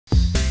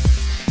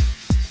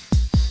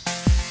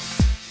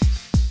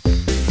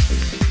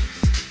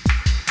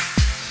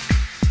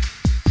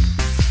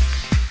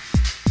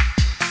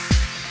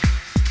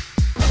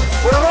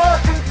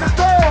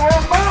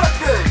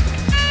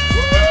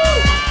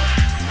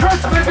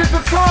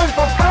time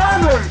for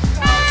family.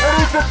 It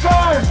is the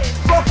time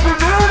for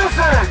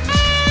community.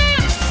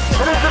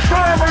 It is the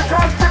time we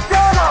come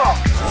together.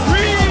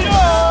 Freedom!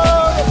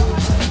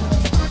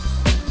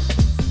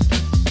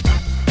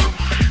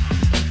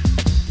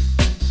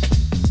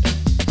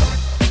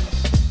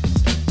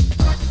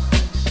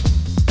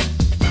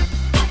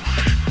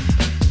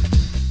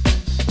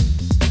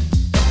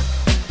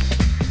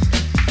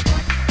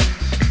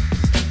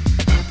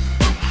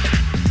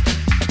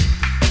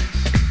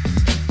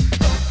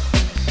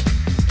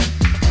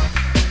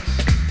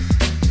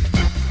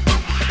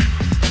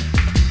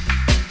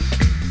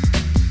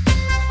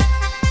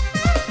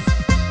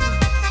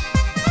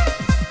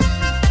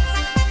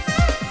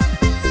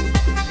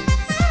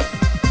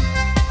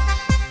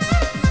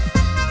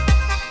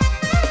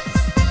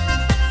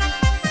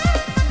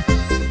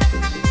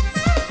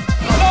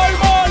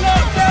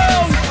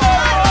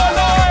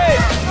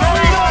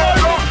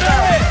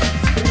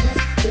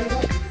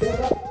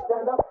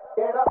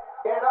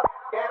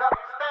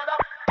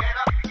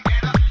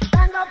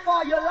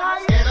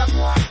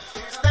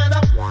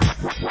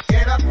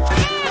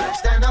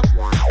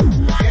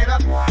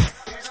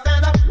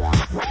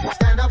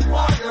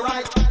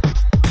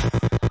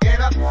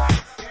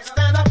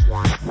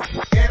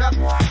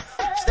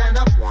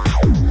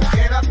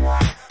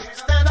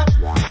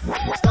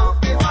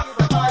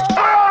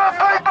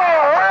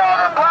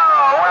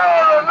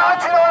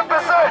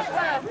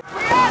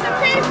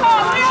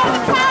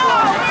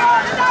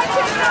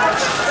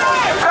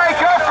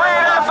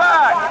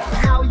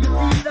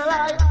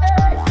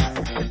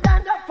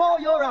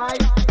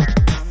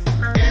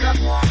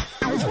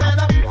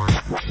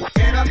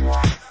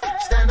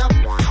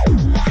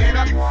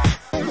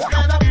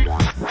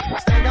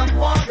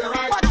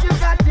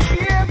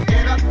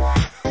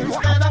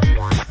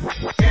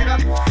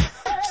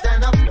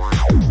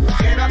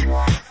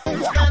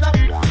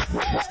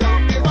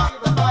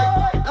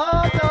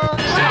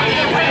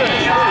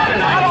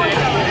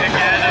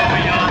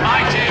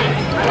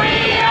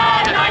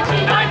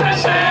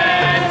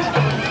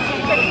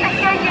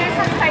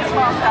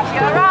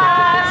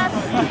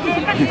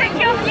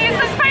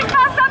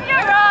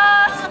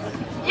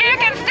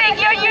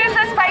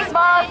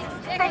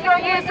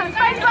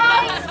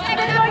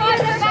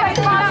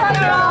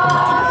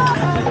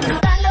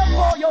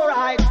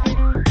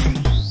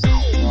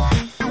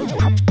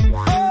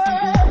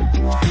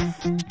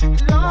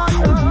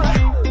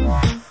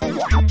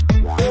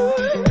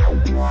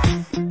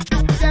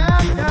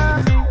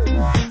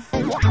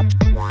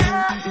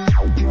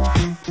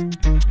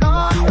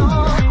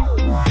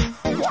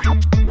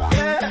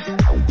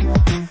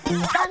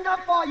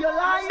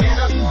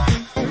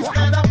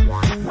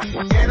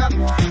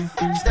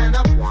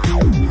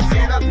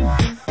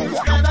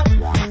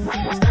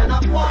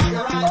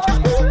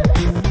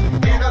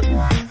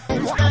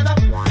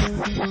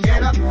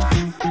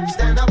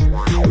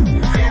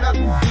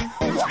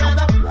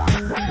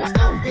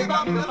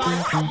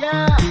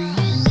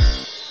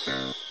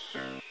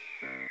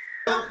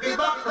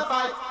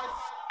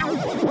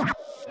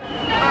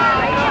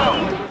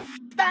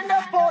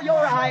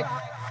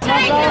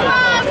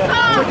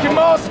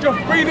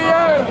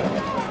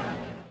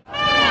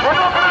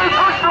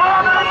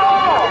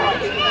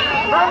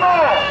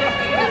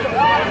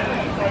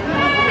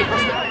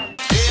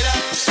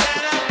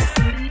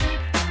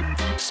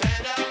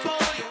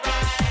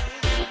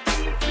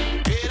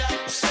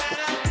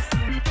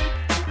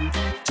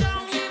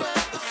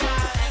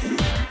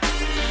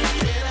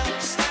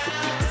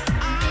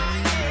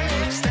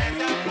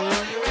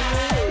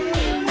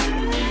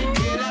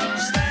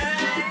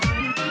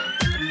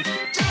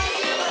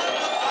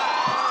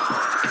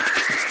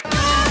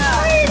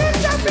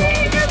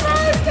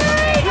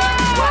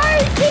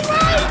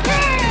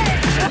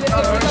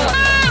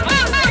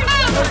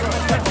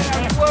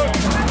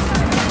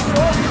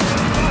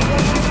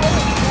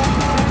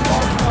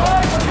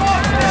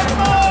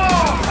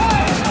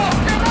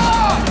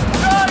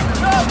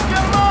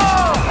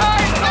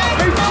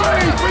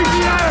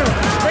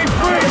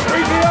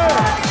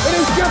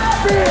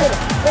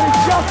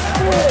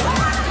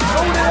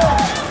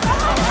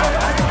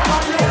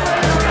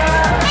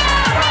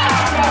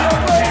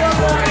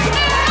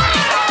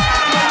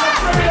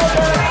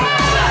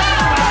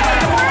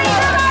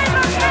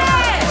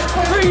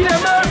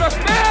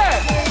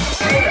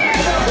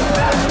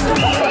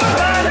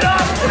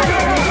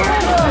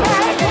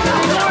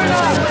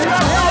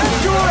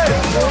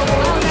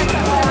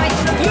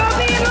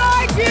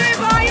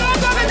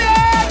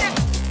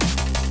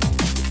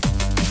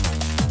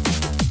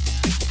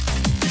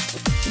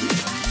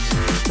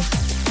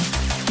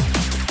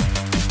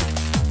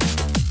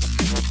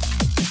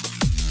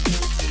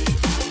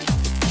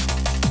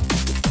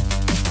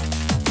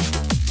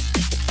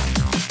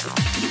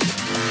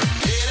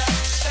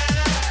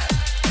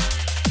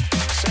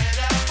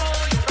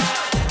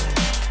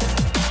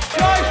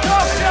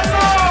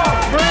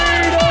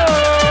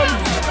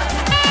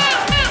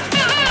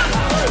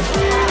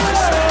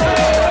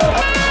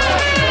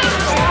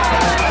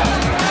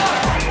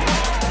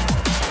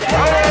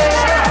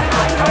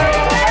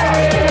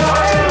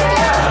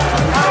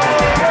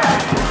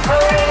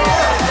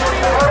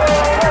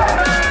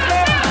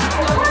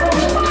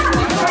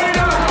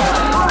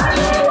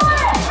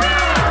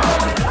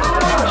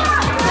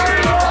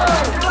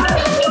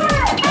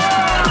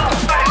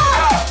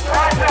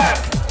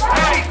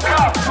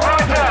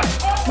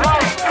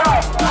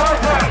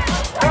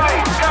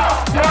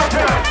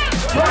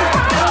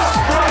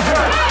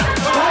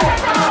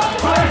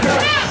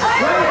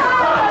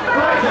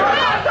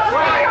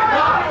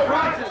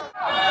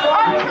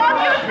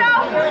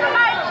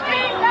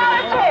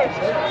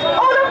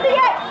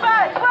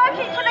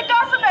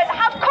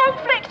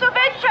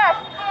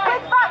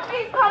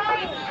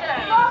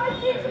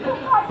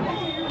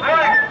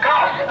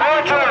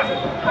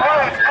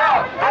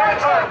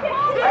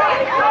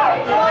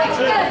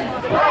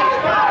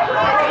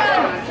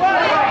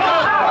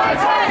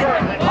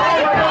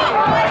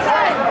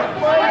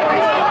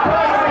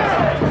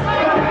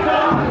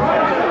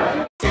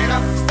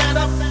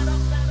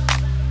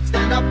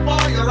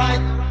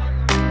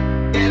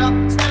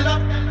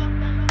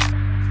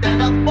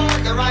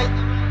 right.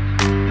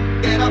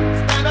 Get up,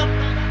 stand up.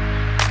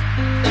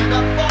 Stand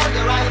up for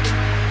your right.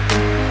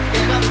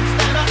 Get up,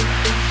 stand up.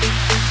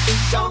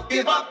 Don't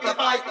give up the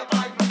fight.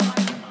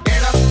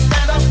 Get up,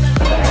 stand up.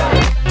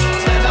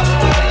 Stand up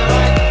for your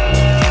right.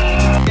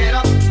 Get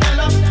up, stand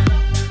up.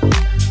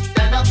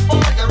 Stand up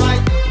for your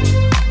right.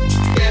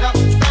 Get up,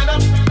 stand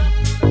up.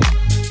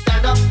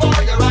 Stand up for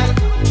your right.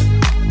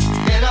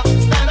 Get up,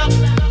 stand up.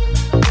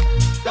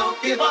 Don't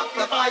give up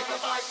the fight.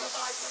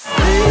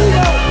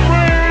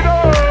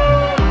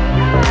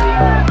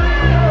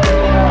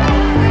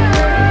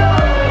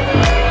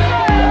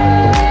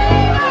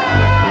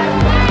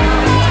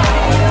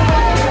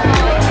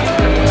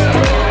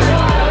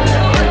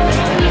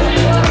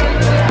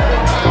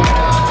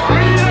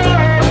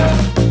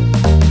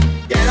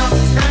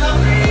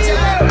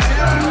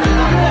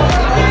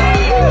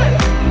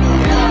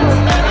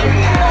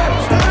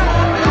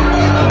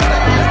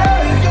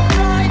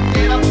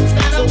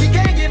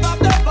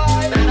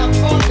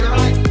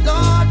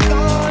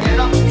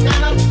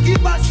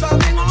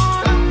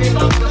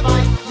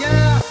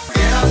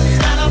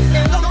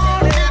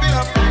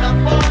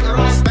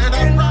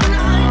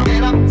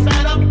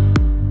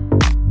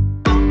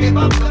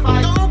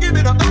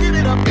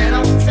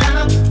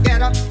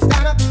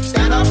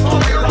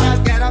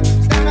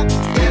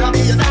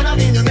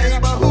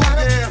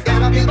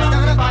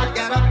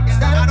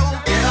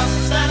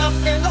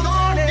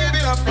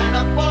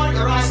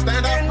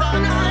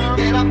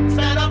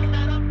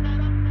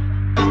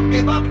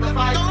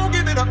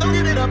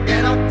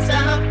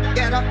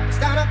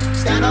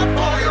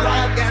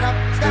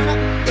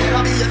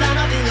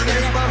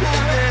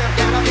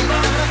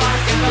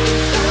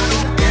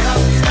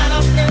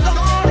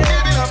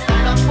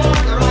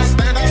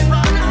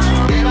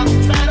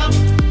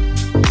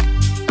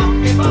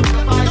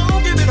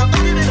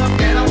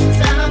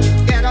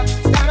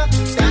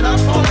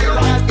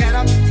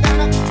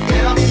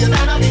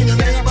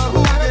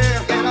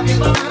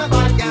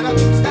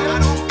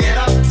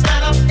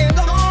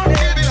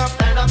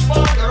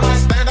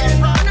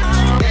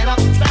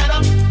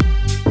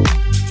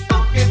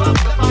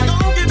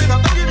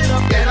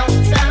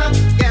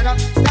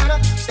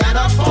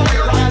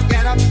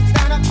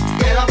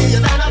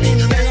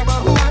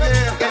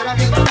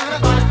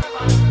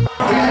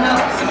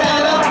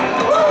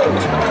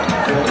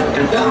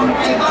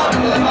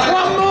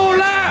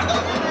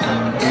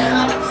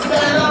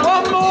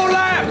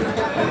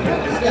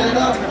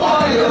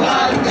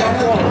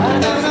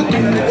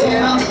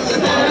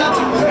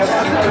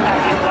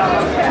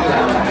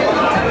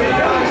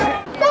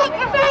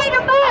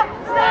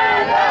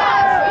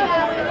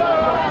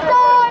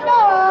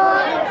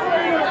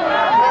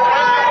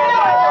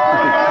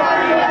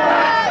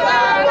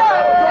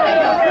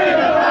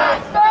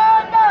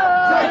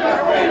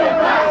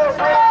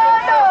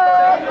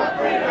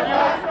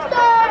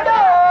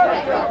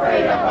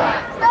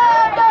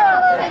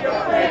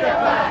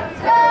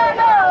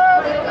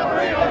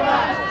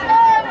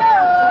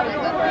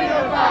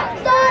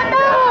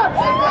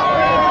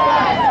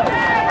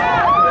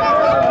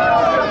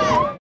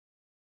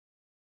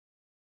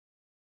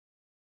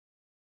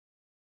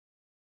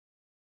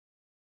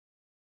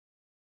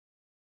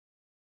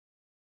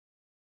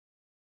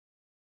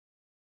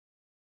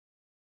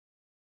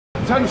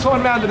 Turn the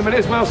sign round in a minute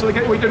as well so they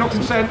get we do not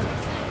consent.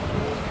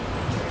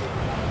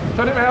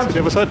 Turn it round. The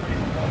other side.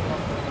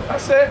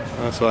 That's it.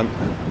 That's fine.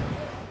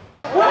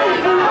 We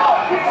do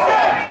not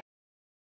consent!